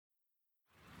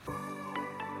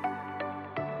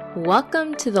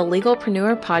Welcome to the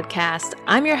Legalpreneur Podcast.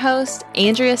 I'm your host,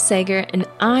 Andrea Sager, and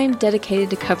I'm dedicated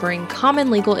to covering common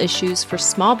legal issues for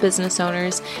small business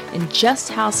owners and just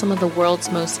how some of the world's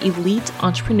most elite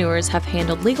entrepreneurs have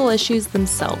handled legal issues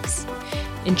themselves.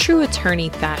 In true attorney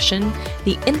fashion,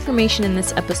 the information in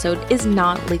this episode is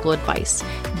not legal advice.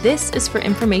 This is for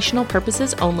informational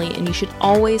purposes only, and you should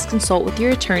always consult with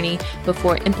your attorney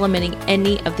before implementing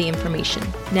any of the information.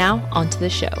 Now, on to the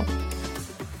show.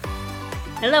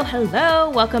 Hello.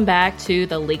 Welcome back to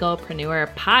the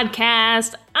Legalpreneur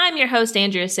Podcast. I'm your host,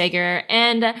 Andrea Sager,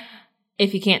 and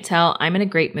if you can't tell, I'm in a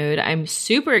great mood. I'm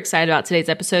super excited about today's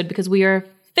episode because we are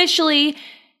officially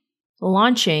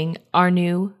launching our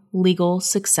new legal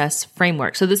success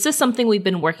framework. So this is something we've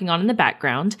been working on in the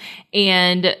background,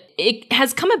 and it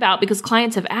has come about because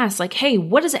clients have asked, like, hey,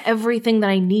 what is everything that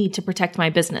I need to protect my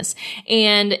business?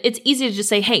 And it's easy to just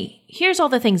say, hey, here's all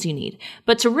the things you need.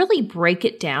 But to really break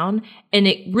it down and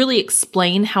it really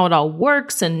explain how it all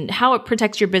works and how it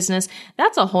protects your business,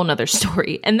 that's a whole nother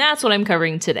story. And that's what I'm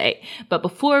covering today. But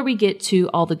before we get to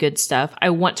all the good stuff,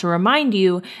 I want to remind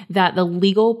you that the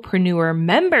Legalpreneur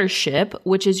membership,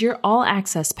 which is your all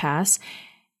access pass,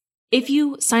 if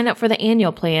you sign up for the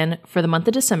annual plan for the month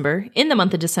of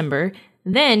December,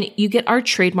 then you get our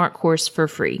trademark course for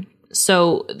free.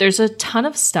 So there's a ton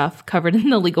of stuff covered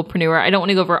in the Legalpreneur. I don't want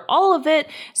to go over all of it.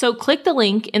 So click the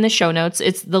link in the show notes.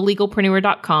 It's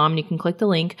thelegalpreneur.com. You can click the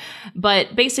link.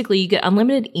 But basically, you get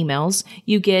unlimited emails.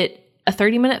 You get a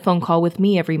 30-minute phone call with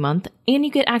me every month, and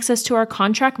you get access to our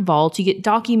contract vault. You get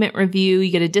document review.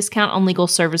 You get a discount on legal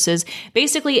services.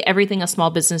 Basically, everything a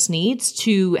small business needs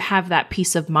to have that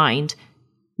peace of mind,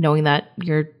 knowing that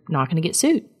you're not going to get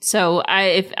sued. So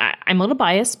I'm a little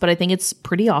biased, but I think it's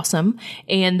pretty awesome.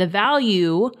 And the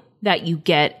value that you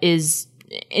get is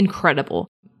incredible.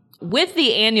 With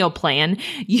the annual plan,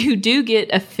 you do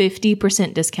get a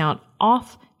 50% discount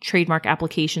off trademark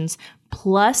applications,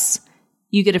 plus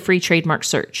you get a free trademark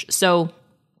search. So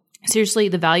seriously,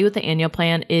 the value of the annual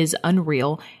plan is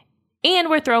unreal. And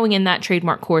we're throwing in that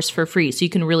trademark course for free. So you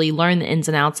can really learn the ins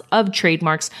and outs of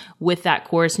trademarks with that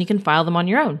course, and you can file them on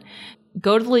your own.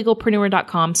 Go to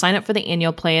thelegalpreneur.com, sign up for the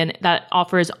annual plan. That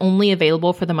offer is only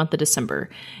available for the month of December.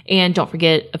 And don't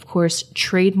forget, of course,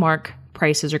 trademark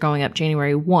prices are going up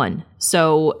January 1.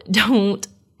 So don't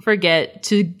forget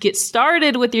to get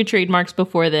started with your trademarks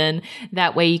before then.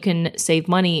 That way you can save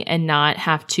money and not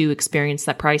have to experience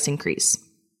that price increase.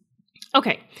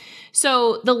 Okay.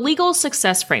 So the legal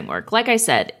success framework, like I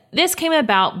said, this came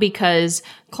about because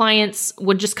clients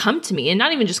would just come to me, and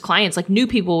not even just clients, like new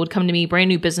people would come to me, brand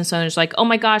new business owners, like, oh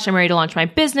my gosh, I'm ready to launch my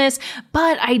business,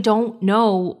 but I don't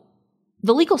know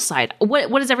the legal side.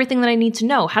 What is everything that I need to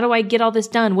know? How do I get all this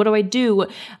done? What do I do?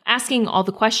 Asking all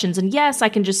the questions. And yes, I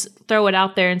can just throw it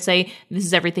out there and say, this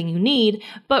is everything you need.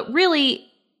 But really,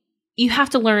 you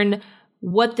have to learn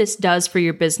what this does for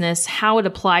your business, how it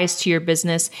applies to your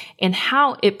business, and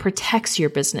how it protects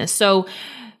your business. So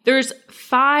there's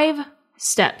 5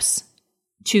 steps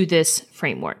to this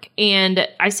framework. And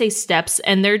I say steps,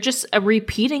 and they're just a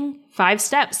repeating 5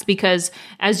 steps because,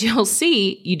 as you'll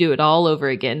see, you do it all over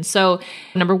again. So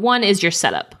number 1 is your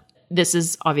setup. This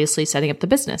is obviously setting up the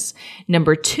business.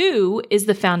 Number 2 is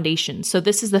the foundation. So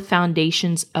this is the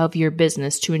foundations of your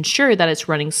business to ensure that it's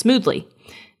running smoothly.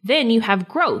 Then you have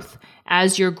growth.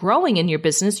 As you're growing in your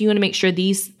business, you want to make sure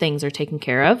these things are taken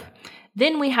care of.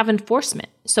 Then we have enforcement.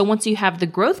 So once you have the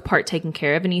growth part taken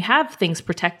care of and you have things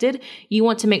protected, you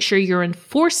want to make sure you're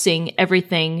enforcing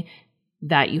everything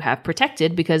that you have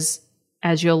protected, because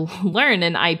as you'll learn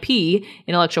in IP,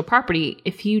 intellectual property,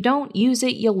 if you don't use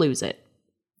it, you'll lose it.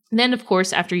 And then, of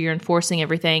course, after you're enforcing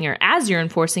everything, or as you're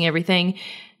enforcing everything,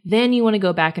 then you want to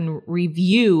go back and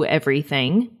review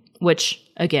everything, which,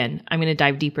 again, I'm going to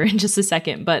dive deeper in just a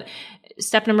second. But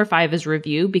step number 5 is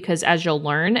review, because as you'll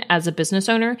learn as a business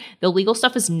owner, the legal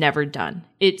stuff is never done.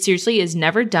 It seriously is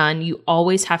never done. You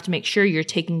always have to make sure you're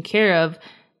taking care of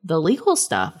the legal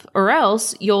stuff, or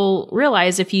else you'll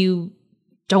realize if you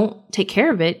don't take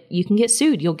care of it, you can get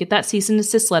sued. You'll get that cease and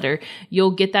desist letter. You'll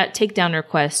get that takedown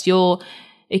request. You'll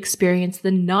experience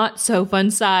the not so fun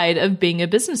side of being a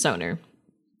business owner.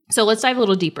 So let's dive a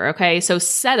little deeper. Okay. So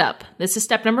setup. This is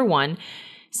step number 1.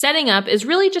 Setting up is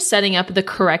really just setting up the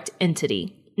correct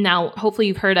entity. Now, hopefully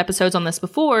you've heard episodes on this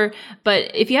before, but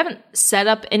if you haven't set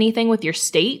up anything with your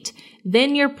state,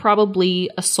 then you're probably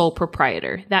a sole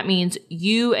proprietor. That means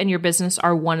you and your business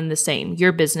are one and the same.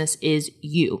 Your business is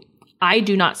you. I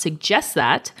do not suggest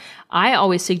that. I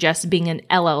always suggest being an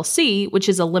LLC, which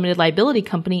is a limited liability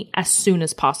company, as soon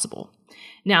as possible.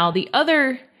 Now, the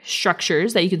other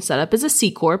structures that you can set up as a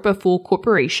C Corp, a full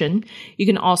corporation. You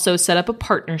can also set up a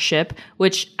partnership,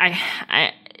 which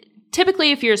I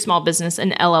typically, if you're a small business,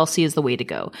 an LLC is the way to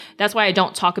go. That's why I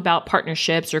don't talk about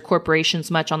partnerships or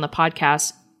corporations much on the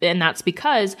podcast. And that's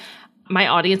because my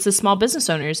audience is small business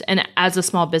owners. And as a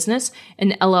small business,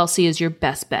 an LLC is your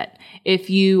best bet. If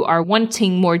you are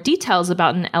wanting more details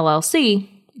about an LLC,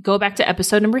 go back to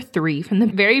episode number 3 from the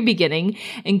very beginning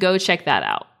and go check that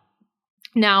out.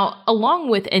 Now, along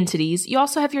with entities, you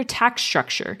also have your tax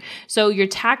structure. So your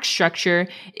tax structure,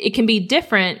 it can be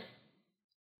different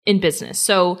in business.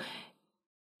 So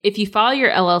if you file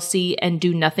your LLC and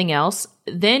do nothing else,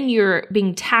 then you're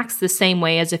being taxed the same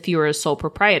way as if you were a sole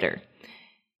proprietor.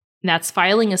 That's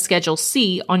filing a Schedule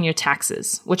C on your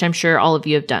taxes, which I'm sure all of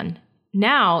you have done.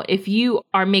 Now, if you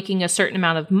are making a certain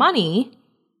amount of money,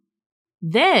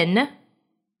 then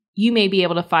you may be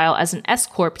able to file as an S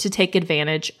Corp to take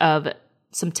advantage of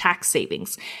some tax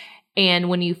savings. And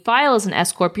when you file as an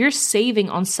S Corp, you're saving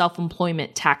on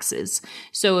self-employment taxes.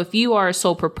 So if you are a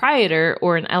sole proprietor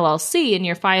or an LLC and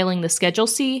you're filing the Schedule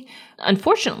C,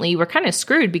 unfortunately, we're kind of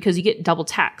screwed because you get double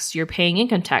taxed. You're paying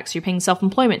income tax, you're paying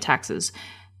self-employment taxes.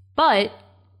 But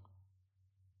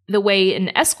the way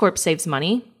an S Corp saves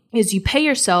money is you pay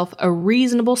yourself a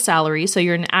reasonable salary. So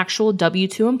you're an actual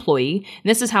W-2 employee. And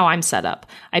this is how I'm set up.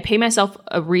 I pay myself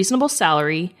a reasonable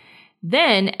salary.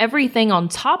 Then everything on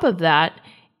top of that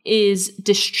is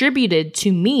distributed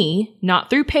to me, not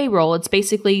through payroll. It's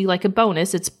basically like a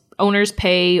bonus. It's owner's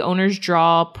pay, owner's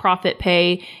draw, profit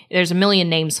pay. There's a million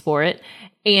names for it.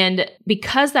 And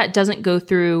because that doesn't go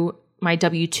through my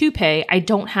W-2 pay, I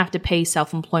don't have to pay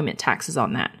self-employment taxes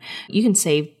on that. You can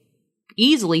save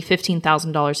easily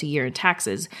 $15,000 a year in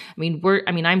taxes.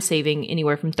 I'm saving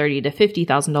anywhere from $30,000 to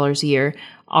 $50,000 a year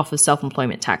off of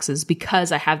self-employment taxes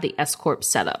because I have the S Corp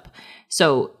set up.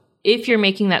 So if you're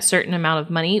making that certain amount of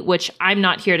money, which I'm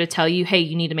not here to tell you, hey,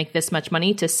 you need to make this much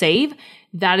money to save,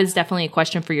 that is definitely a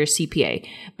question for your CPA.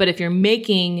 But if you're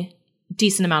making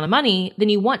decent amount of money, then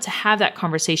you want to have that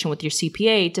conversation with your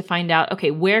CPA to find out, okay,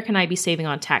 where can I be saving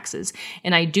on taxes?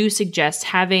 And I do suggest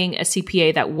having a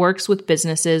CPA that works with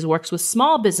businesses, works with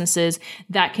small businesses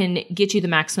that can get you the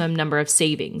maximum number of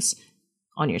savings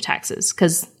on your taxes.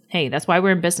 Because, hey, that's why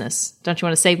we're in business. Don't you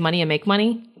want to save money and make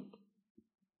money?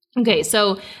 Okay,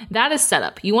 so that is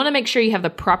setup. You want to make sure you have the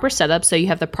proper setup, so you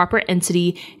have the proper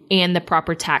entity and the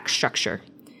proper tax structure.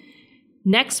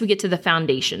 Next, we get to the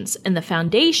foundations. And the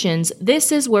foundations,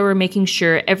 this is where we're making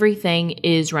sure everything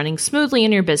is running smoothly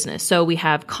in your business. So we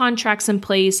have contracts in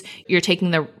place. You're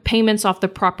taking the payments off the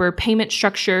proper payment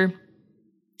structure.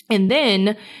 And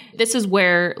then this is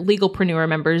where Legalpreneur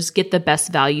members get the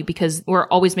best value because we're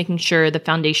always making sure the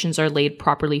foundations are laid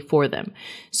properly for them.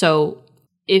 So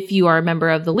if you are a member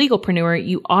of the Legalpreneur,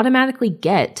 you automatically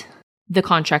get the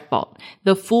contract vault,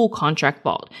 the full contract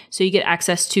vault. So you get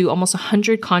access to almost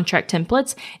 100 contract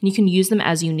templates and you can use them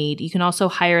as you need. You can also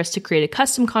hire us to create a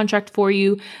custom contract for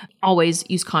you. Always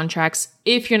use contracts.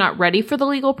 If you're not ready for the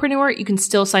Legalpreneur, you can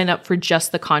still sign up for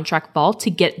just the contract vault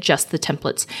to get just the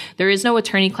templates. There is no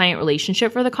attorney-client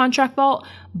relationship for the contract vault,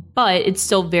 but it's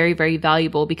still very, very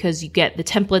valuable because you get the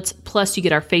templates, plus you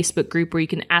get our Facebook group where you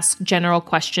can ask general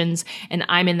questions, and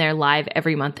I'm in there live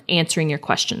every month answering your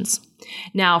questions.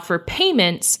 Now, for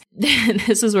payments,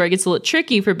 this is where it gets a little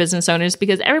tricky for business owners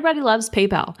because everybody loves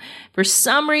PayPal. For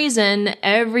some reason,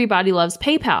 everybody loves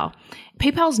PayPal.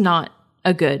 PayPal's not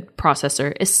a good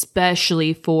processor,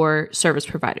 especially for service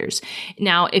providers.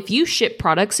 Now, if you ship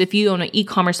products, if you own an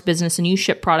e-commerce business and you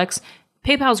ship products,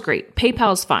 PayPal's great.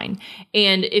 PayPal's fine.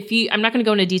 And I'm not going to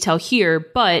go into detail here,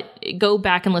 but go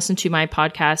back and listen to my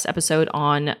podcast episode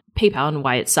on PayPal and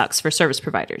why it sucks for service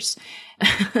providers.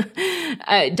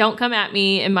 Don't come at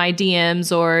me in my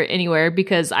DMs or anywhere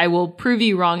because I will prove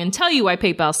you wrong and tell you why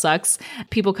PayPal sucks.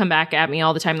 People come back at me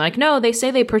all the time like, no, they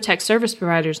say they protect service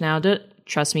providers now.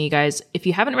 Trust me, you guys, if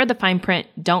you haven't read the fine print,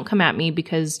 don't come at me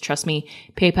because trust me,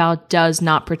 PayPal does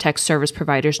not protect service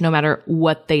providers no matter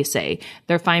what they say.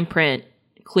 Their fine print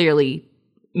clearly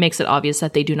makes it obvious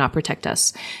that they do not protect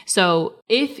us. So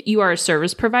if you are a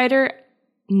service provider,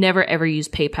 never ever use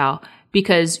PayPal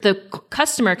because the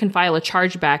customer can file a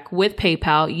chargeback with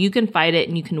PayPal. You can fight it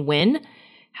and you can win.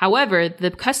 However,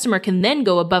 the customer can then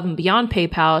go above and beyond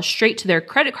PayPal straight to their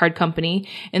credit card company,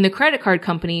 and the credit card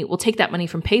company will take that money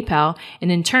from PayPal,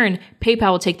 and in turn,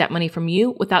 PayPal will take that money from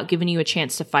you without giving you a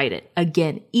chance to fight it.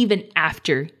 Again, even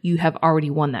after you have already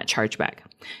won that chargeback.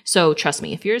 So trust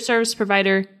me, if you're a service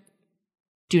provider,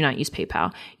 do not use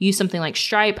PayPal. Use something like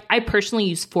Stripe. I personally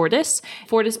use Fortis.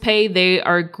 Fortis Pay, they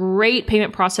are a great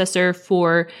payment processor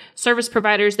for service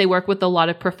providers. They work with a lot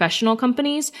of professional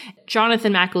companies.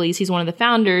 Jonathan McAleese, he's one of the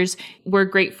founders. We're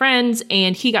great friends,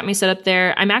 and he got me set up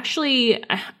there.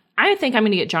 I think I'm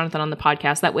going to get Jonathan on the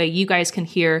podcast. That way you guys can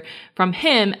hear from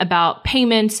him about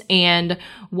payments and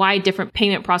why different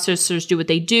payment processors do what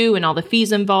they do and all the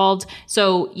fees involved.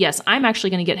 So yes, I'm actually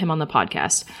going to get him on the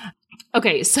podcast.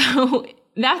 Okay, so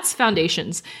that's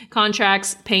foundations,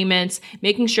 contracts, payments,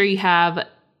 making sure you have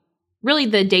really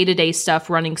the day-to-day stuff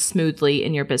running smoothly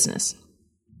in your business.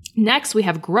 Next, we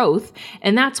have growth,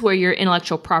 and that's where your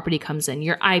intellectual property comes in,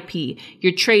 your IP,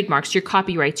 your trademarks, your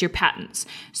copyrights, your patents.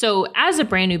 So as a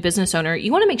brand new business owner,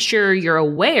 you want to make sure you're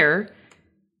aware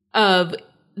of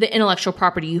the intellectual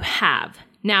property you have.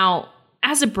 Now,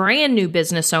 as a brand new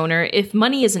business owner, if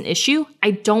money is an issue,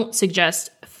 I don't suggest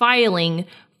filing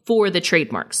for the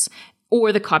trademarks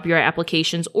or the copyright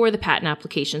applications or the patent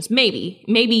applications. Maybe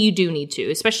you do need to,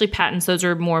 especially patents. Those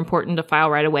are more important to file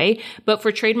right away. But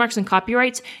for trademarks and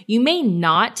copyrights, you may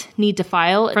not need to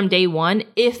file from day one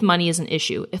if money is an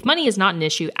issue. If money is not an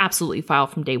issue, absolutely file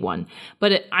from day one.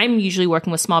 But I'm usually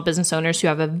working with small business owners who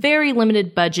have a very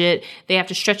limited budget. They have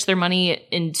to stretch their money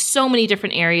in so many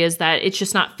different areas that it's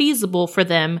just not feasible for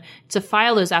them to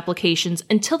file those applications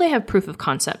until they have proof of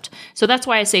concept. So that's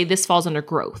why I say this falls under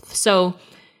growth. So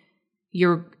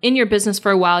you're in your business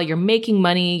for a while, you're making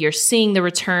money, you're seeing the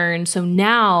return. So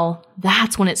now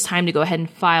that's when it's time to go ahead and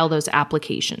file those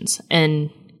applications and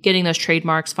getting those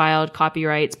trademarks filed,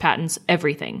 copyrights, patents,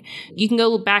 everything. You can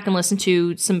go back and listen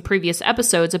to some previous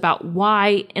episodes about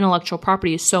why intellectual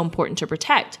property is so important to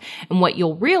protect. And what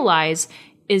you'll realize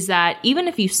is that even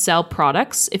if you sell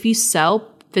products, if you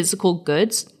sell physical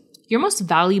goods, your most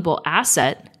valuable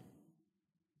asset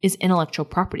is intellectual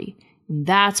property. And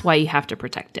that's why you have to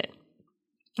protect it.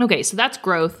 Okay, so that's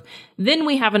growth. Then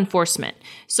we have enforcement.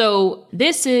 So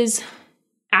this is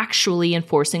actually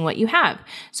enforcing what you have.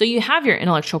 So you have your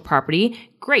intellectual property.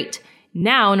 Great.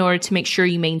 Now, in order to make sure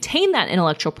you maintain that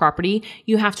intellectual property,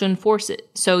 you have to enforce it.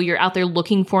 So you're out there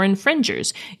looking for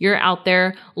infringers. You're out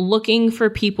there looking for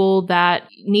people that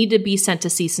need to be sent a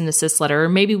cease and desist letter. Or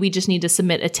maybe we just need to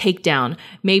submit a takedown.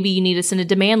 Maybe you need to send a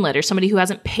demand letter, somebody who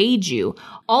hasn't paid you.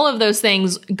 All of those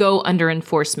things go under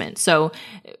enforcement. So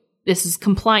this is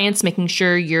compliance, making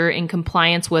sure you're in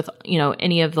compliance with,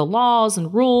 any of the laws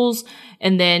and rules,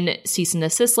 and then cease and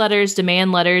desist letters,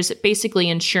 demand letters, basically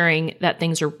ensuring that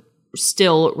things are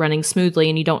still running smoothly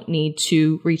and you don't need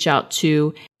to reach out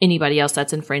to anybody else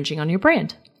that's infringing on your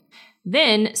brand.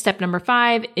 Then step number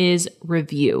 5 is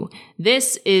review.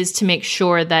 This is to make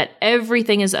sure that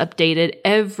everything is updated,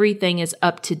 everything is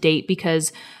up to date,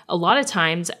 because a lot of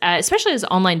times, especially as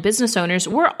online business owners,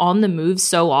 we're on the move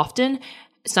so often.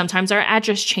 Sometimes our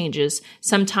address changes.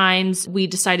 Sometimes we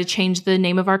decide to change the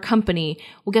name of our company.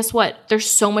 Well, guess what? There's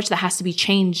so much that has to be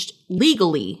changed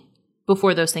legally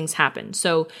before those things happen.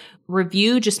 So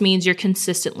review just means you're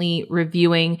consistently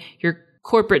reviewing your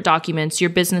corporate documents,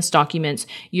 your business documents,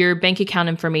 your bank account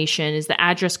information. Is the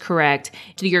address correct?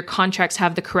 Do your contracts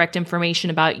have the correct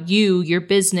information about you, your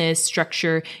business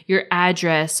structure, your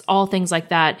address, all things like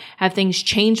that? Have things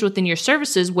changed within your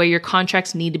services where your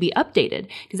contracts need to be updated?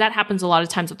 Because that happens a lot of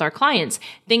times with our clients.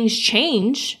 Things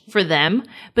change for them,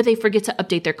 but they forget to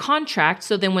update their contract.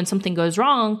 So then when something goes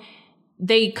wrong,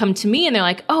 they come to me and they're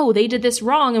like, oh, they did this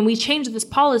wrong and we changed this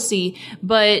policy,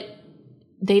 but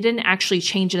they didn't actually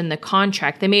change it in the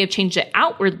contract. They may have changed it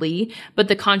outwardly, but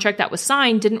the contract that was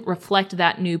signed didn't reflect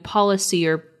that new policy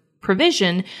or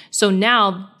provision. So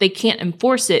now they can't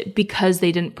enforce it because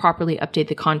they didn't properly update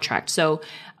the contract. So,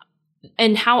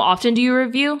 and how often do you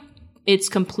review? It's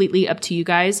completely up to you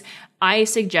guys. I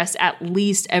suggest at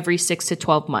least every 6 to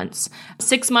 12 months.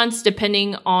 6 months,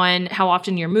 depending on how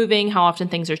often you're moving, how often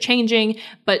things are changing,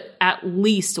 but at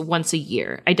least once a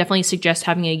year. I definitely suggest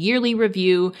having a yearly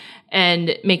review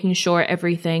and making sure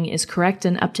everything is correct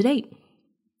and up to date.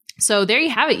 So there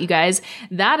you have it, you guys.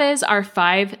 That is our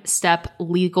 5-step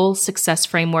legal success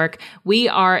framework. We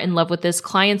are in love with this.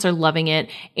 Clients are loving it.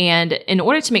 And in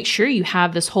order to make sure you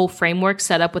have this whole framework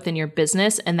set up within your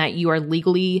business and that you are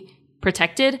legally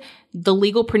protected, the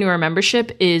Legalpreneur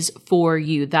membership is for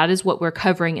you. That is what we're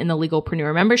covering in the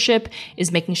Legalpreneur membership,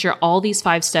 is making sure all these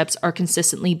 5 steps are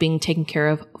consistently being taken care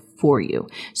of for you.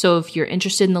 So if you're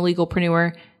interested in the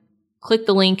Legalpreneur, click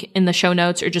the link in the show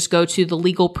notes or just go to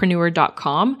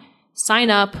thelegalpreneur.com. Sign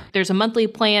up. There's a monthly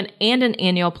plan and an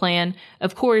annual plan.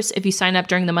 Of course, if you sign up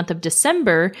during the month of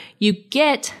December, you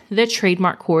get the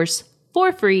trademark course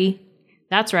for free.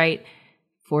 That's right,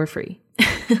 for free.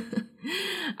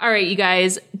 All right, you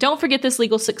guys, don't forget this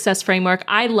legal success framework.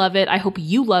 I love it. I hope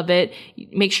you love it.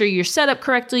 Make sure you're set up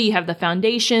correctly. You have the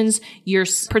foundations. You're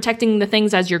protecting the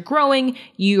things as you're growing.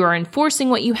 You are enforcing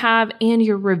what you have, and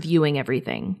you're reviewing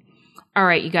everything. All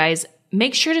right, you guys,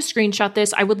 make sure to screenshot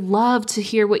this. I would love to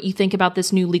hear what you think about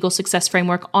this new legal success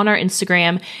framework on our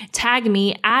Instagram. Tag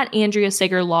me at Andrea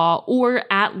Sager Law or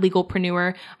at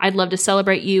Legalpreneur. I'd love to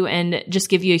celebrate you and just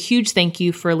give you a huge thank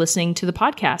you for listening to the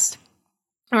podcast.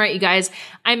 All right, you guys,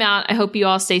 I'm out. I hope you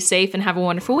all stay safe and have a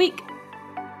wonderful week.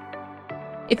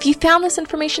 If you found this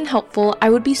information helpful, I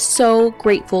would be so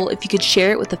grateful if you could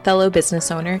share it with a fellow business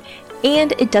owner.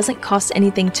 And it doesn't cost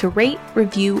anything to rate,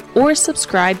 review, or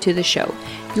subscribe to the show.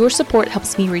 Your support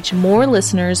helps me reach more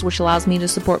listeners, which allows me to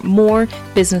support more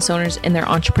business owners in their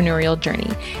entrepreneurial journey.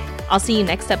 I'll see you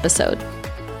next episode.